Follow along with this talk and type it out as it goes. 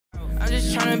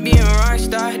just tryna be a rock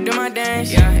star, do my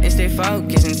dance, yeah, and stay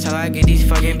focused until I get these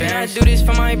fucking bands. I do this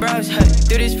for my bros,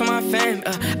 do this for my fam,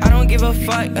 I don't give a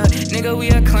fuck, nigga, we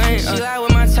a clan. She lie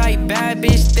with my type, bad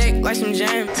bitch, thick like some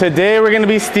jam. Today we're gonna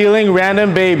be stealing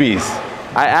random babies.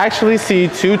 I actually see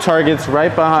 2 targets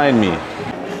right behind me.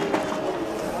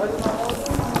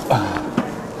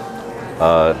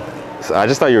 So I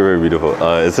just thought you were very beautiful.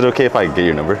 Is it okay if I get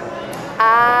your number?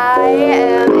 I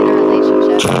am in a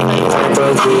relationship.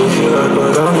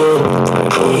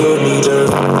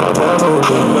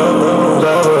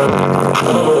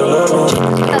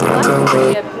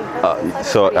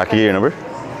 So I can get your number?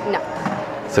 No.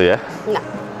 So yeah? No.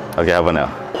 Okay, how about now?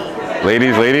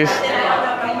 Ladies,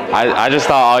 I just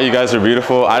thought all you guys are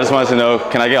beautiful. I just wanted to know,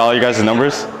 can I get all you guys'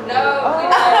 numbers? No.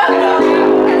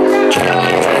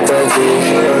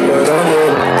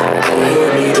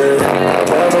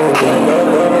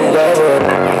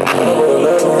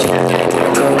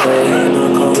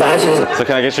 So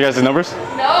can I get you guys' numbers?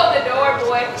 No, the door,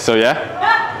 boy. So yeah?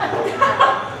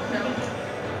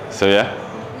 So yeah?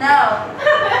 No.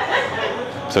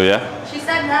 So yeah? She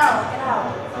said no. Get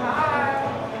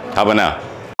out. How about now?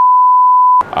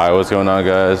 Alright, what's going on,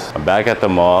 guys? I'm back at the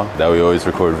mall that we always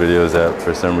record videos at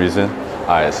for some reason.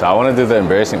 Alright, so I want to do the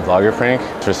embarrassing vlogger prank.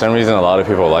 For some reason, a lot of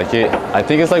people like it. I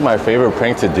think it's like my favorite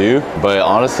prank to do, but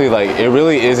honestly, like, it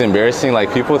really is embarrassing.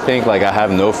 Like, people think like I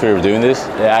have no fear of doing this.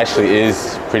 It actually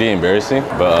is pretty embarrassing,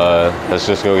 but let's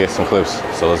just go get some clips.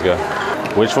 So let's go.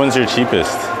 Which one's your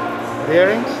cheapest?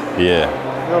 Earrings? Yeah.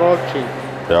 They're all cheap.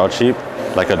 They're all cheap?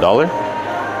 Like $1? $1?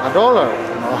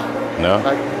 No. No?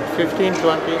 Like 15,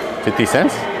 20? 50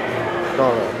 cents? $1.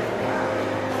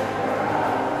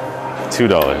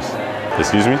 $2.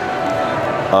 Excuse me?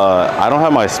 I don't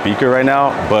have my speaker right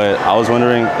now, but I was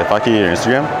wondering if I could get your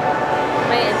Instagram?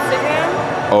 My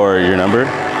Instagram? Or your number?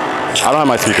 I don't have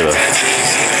my speaker though.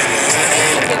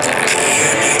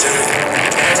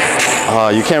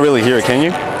 You can't really hear it, can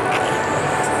you?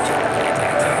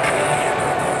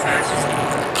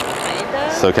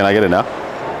 So can I get it now?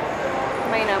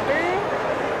 My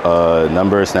number?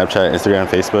 Number, Snapchat, Instagram,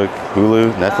 Facebook,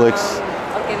 Hulu, Netflix.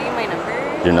 I'll give you my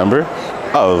number. Your number?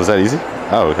 Oh, was that easy?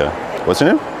 Oh, okay. What's your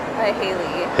name?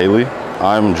 Haley. Haley?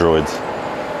 I'm Droids.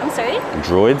 I'm sorry?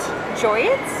 Droids?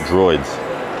 Droids? Droids.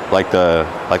 Like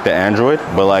the Android,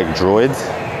 but like droids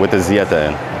with a Z at the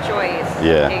end. Droids.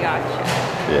 Yeah. Okay, gotcha.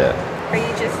 Yeah. Are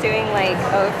you just doing like,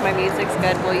 oh, if my music's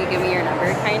good, will you give me your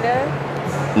number, kind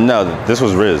of? No, this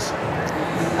was Riz.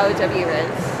 Oh, W Riz.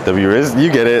 W Riz? You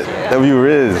get it. W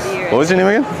Riz. What was your name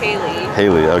again? Haley.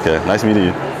 Haley, okay. Nice meeting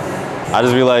you. I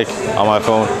just be like on my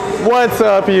phone, what's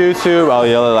up, YouTube? I'll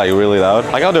yell it like really loud.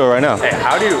 Like I'll do it right now. Hey,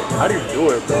 how do you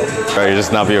do it, bro? Or you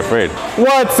just not be afraid.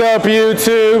 What's up,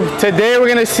 YouTube? Today we're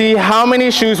gonna see how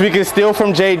many shoes we can steal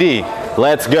from JD.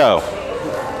 Let's go.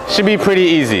 Should be pretty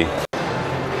easy.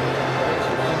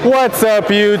 What's up,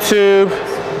 YouTube?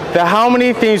 The how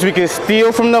many things we can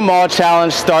steal from the mall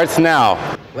challenge starts now.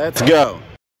 Let's go.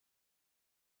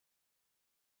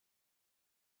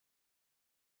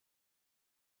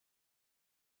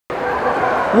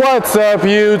 What's up,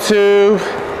 YouTube?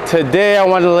 Today I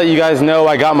wanted to let you guys know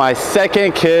I got my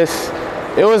second kiss.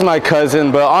 It was my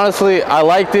cousin, but honestly I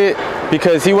liked it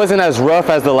because he wasn't as rough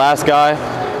as the last guy,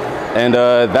 and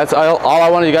that's all I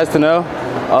wanted you guys to know.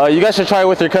 You guys should try it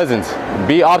with your cousins.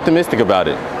 Be optimistic about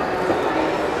it.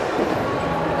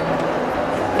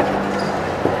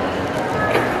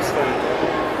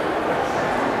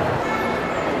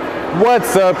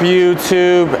 What's up,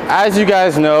 YouTube? As you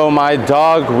guys know, my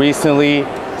dog recently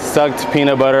sucked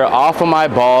peanut butter off of my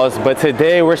balls, but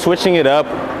today we're switching it up.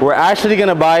 We're actually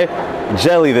gonna buy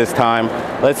jelly this time.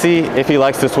 Let's see if he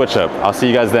likes to switch up. I'll see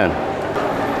you guys then.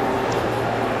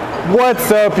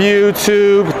 What's up,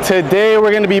 YouTube? Today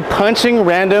we're gonna be punching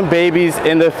random babies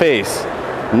in the face.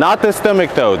 Not the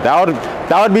stomach though,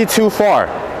 that would be too far.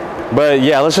 But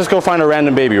yeah, let's just go find a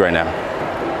random baby right now.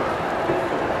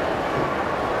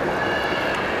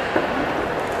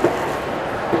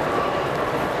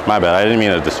 My bad, I didn't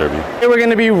mean to disturb you. Today we're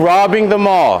gonna be robbing the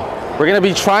mall. We're gonna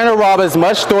be trying to rob as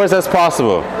much stores as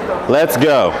possible. Let's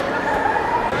go.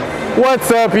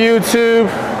 What's up, YouTube?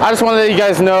 I just wanted to let you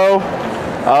guys know,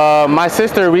 my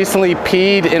sister recently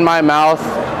peed in my mouth,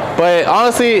 but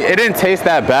honestly, it didn't taste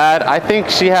that bad. I think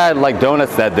she had like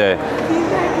donuts that day.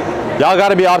 Y'all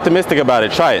gotta be optimistic about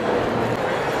it, try it.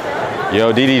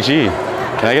 Yo, DDG,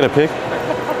 can I get a pic?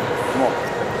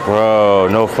 Bro,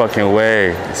 no fucking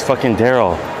way. It's fucking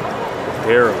Daryl.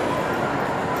 Daryl.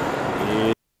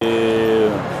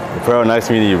 Yeah. Bro, nice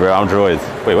meeting you, bro. I'm Droids.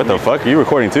 Wait, what the fuck? Are you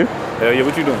recording too? Hell yeah,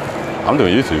 what you doing? I'm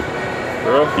doing YouTube.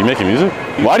 Bro. You making music?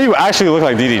 Why do you actually look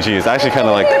like DDG? It's actually kind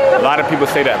of like. A lot of people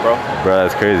say that, bro. Bro,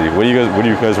 that's crazy. What are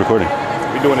you guys recording?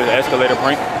 We doing this escalator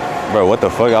prank. Bro, what the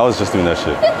fuck? I was just doing that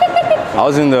shit. I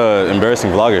was in the embarrassing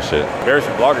vlogger shit.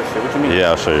 Embarrassing vlogger shit. What you mean? Yeah,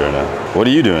 I'll show you right now. What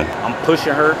are you doing? I'm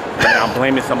pushing her and I'm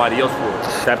blaming somebody else for it.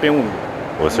 Step in with me.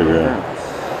 What's her name?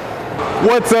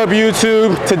 What's up,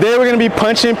 YouTube? Today we're gonna be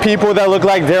punching people that look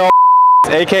like Daryl,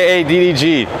 aka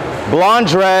DDG. Blonde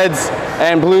dreads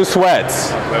and blue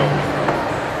sweats. Well,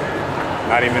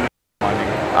 not even my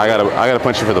nigga. I gotta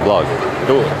punch you for the vlog.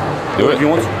 Do it. Do it? If you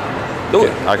want to. Do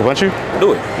it. I can punch you?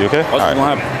 Do it. You okay? What's All right.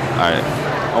 gonna happen? All right.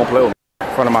 Don't play with me.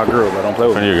 In front of my girl, but don't play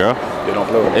with In front me. of your girl? Yeah, don't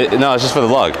play with me. No, it's just for the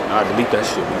vlog. Nah, delete that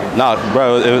shit, man. Nah,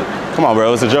 bro, come on, bro,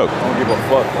 it was a joke. Don't give a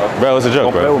fuck, bro. Bro, it was a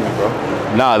joke, Don't play bro. with me, bro.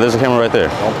 Nah, there's a camera right there.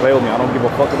 Don't play with me. I don't give a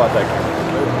fuck about that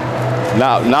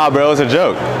camera. Nah, bro, it was a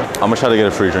joke. I'm gonna try to get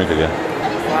a free drink again.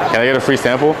 Can I get a free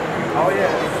sample? Oh, yeah.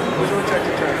 Which one check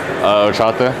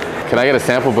Horchata. Can I get a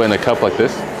sample but in a cup like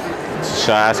this?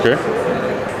 Should I ask her?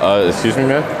 Excuse me,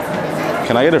 man?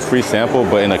 Can I get a free sample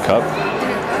but in a cup?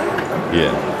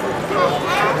 Yeah.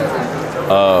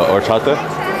 Horchata?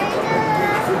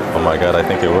 Oh my god, I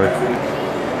think it worked.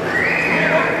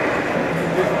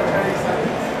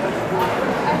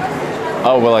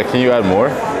 Oh, well, like, can you add more?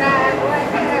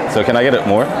 So can I get it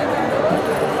more?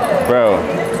 Bro.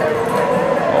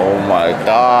 Oh my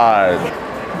god.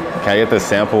 Can I get the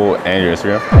sample and your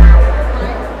Instagram?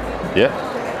 Yeah?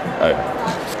 Alright.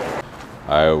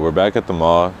 Alright, we're back at the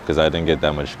mall because I didn't get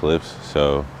that much clips,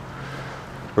 so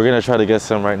we're gonna try to get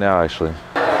some right now, actually.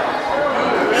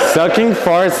 Sucking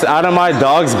farts out of my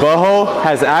dog's butthole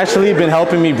has actually been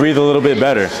helping me breathe a little bit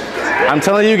better. I'm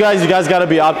telling you guys gotta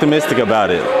be optimistic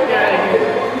about it.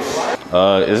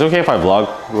 Is it okay if I vlog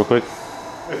real quick?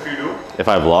 If you do. If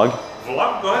I vlog?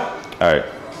 Vlog? Go ahead. Alright.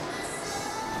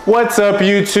 What's up,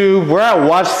 YouTube? We're at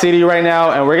Watch City right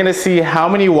now, and we're gonna see how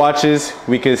many watches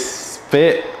we could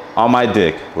fit on my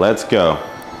dick. Let's go.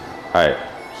 Alright.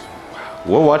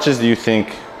 What watches do you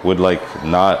think would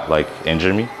not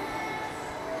injure me?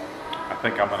 I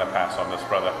think I'm gonna pass on this,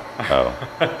 brother. Oh.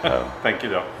 Thank you,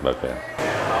 though. Okay.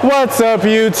 What's up,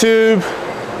 YouTube?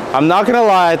 I'm not gonna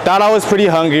lie, I thought I was pretty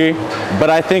hungry, but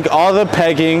I think all the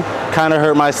pegging kind of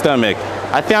hurt my stomach.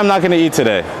 I think I'm not gonna eat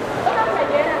today.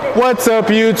 What's up,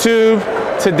 YouTube?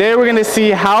 Today we're gonna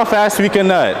see how fast we can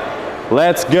nut.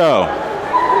 Let's go.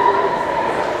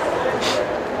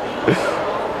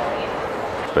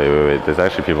 Wait, there's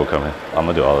actually people coming. I'm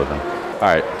gonna do all of them. All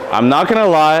right, I'm not gonna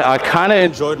lie, I kind of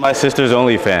enjoyed my sister's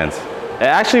OnlyFans. It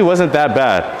actually wasn't that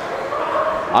bad.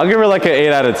 I'll give her like an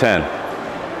 8 out of 10.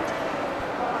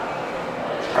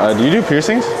 Do you do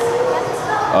piercings?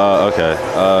 Okay.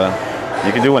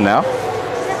 You can do one now?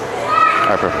 All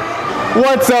right, perfect.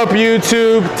 What's up,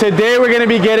 YouTube? Today we're gonna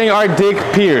be getting our dick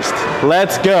pierced.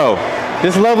 Let's go.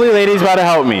 This lovely lady's about to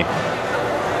help me.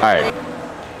 All right.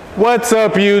 What's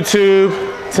up, YouTube?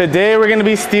 Today we're gonna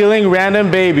be stealing random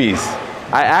babies.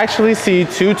 I actually see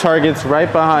 2 targets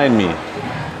right behind me.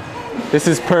 This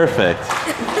is perfect.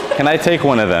 Can I take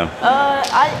one of them?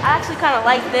 I actually kind of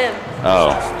like them.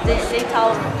 Oh. They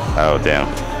tell me. Oh, damn.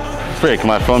 Frick,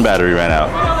 my phone battery ran out.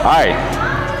 All right,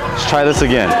 let's try this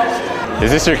again. Is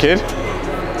this your kid?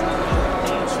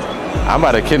 I'm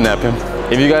about to kidnap him.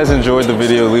 If you guys enjoyed the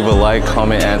video, leave a like,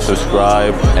 comment, and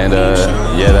subscribe. And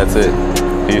yeah, that's it.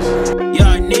 Peace. Yeah,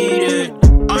 I need it.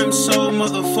 I'm so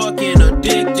motherfucking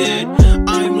addicted.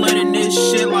 I'm letting this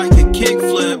shit like a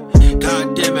kickflip.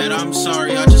 God damn it, I'm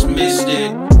sorry, I just missed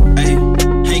it. Ay,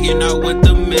 hanging out with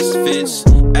the misfits.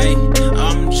 Ay,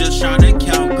 I'm just trying to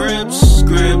count grips.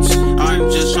 I'm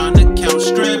just trying to count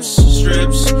strips.